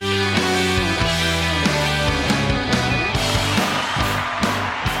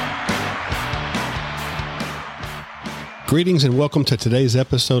Greetings and welcome to today's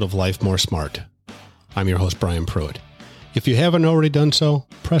episode of Life More Smart. I'm your host, Brian Pruitt. If you haven't already done so,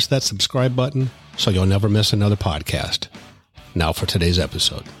 press that subscribe button so you'll never miss another podcast. Now for today's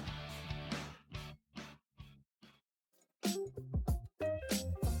episode.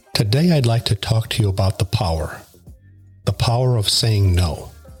 Today I'd like to talk to you about the power of saying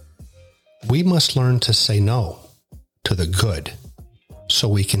no. We must learn to say no to the good so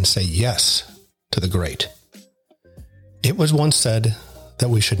we can say yes to the great. It was once said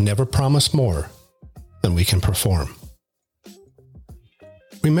that we should never promise more than we can perform.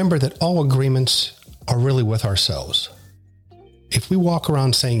 Remember that all agreements are really with ourselves. If we walk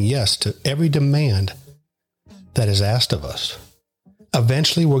around saying yes to every demand that is asked of us,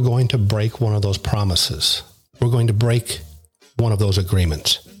 eventually we're going to break one of those promises. We're going to break one of those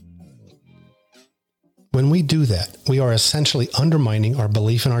agreements. When we do that, we are essentially undermining our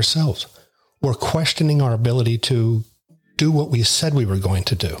belief in ourselves. We're questioning our ability to do what we said we were going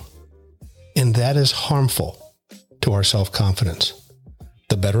to do. And that is harmful to our self-confidence.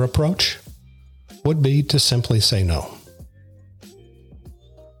 The better approach would be to simply say no.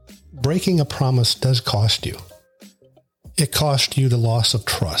 Breaking a promise does cost you. It costs you the loss of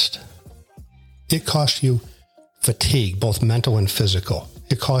trust. It costs you fatigue, both mental and physical.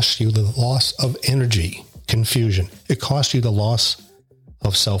 It costs you the loss of energy, confusion. It costs you the loss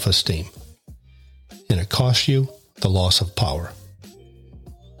of self-esteem. And it costs you the loss of power.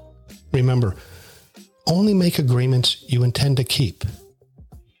 Remember, only make agreements you intend to keep.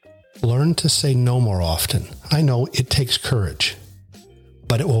 Learn to say no more often. I know it takes courage,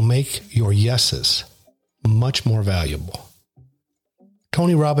 but it will make your yeses much more valuable.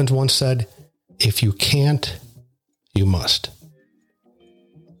 Tony Robbins once said, "If you can't, you must."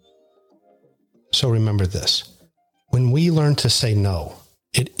 So remember this. When we learn to say no,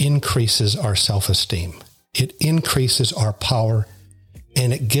 it increases our self-esteem. It increases our power,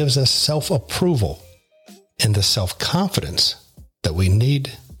 and it gives us self-approval and the self-confidence that we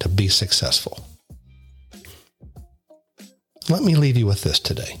need to be successful. Let me leave you with this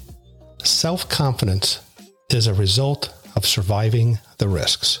today. Self-confidence is a result of surviving the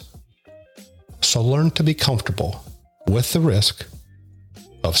risks. So learn to be comfortable with the risk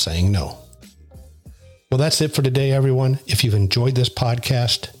of saying no. Well, that's it for today, everyone. If you've enjoyed this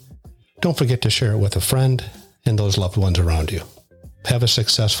podcast, don't forget to share it with a friend and those loved ones around you. Have a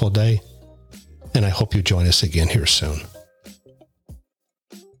successful day, and I hope you join us again here soon.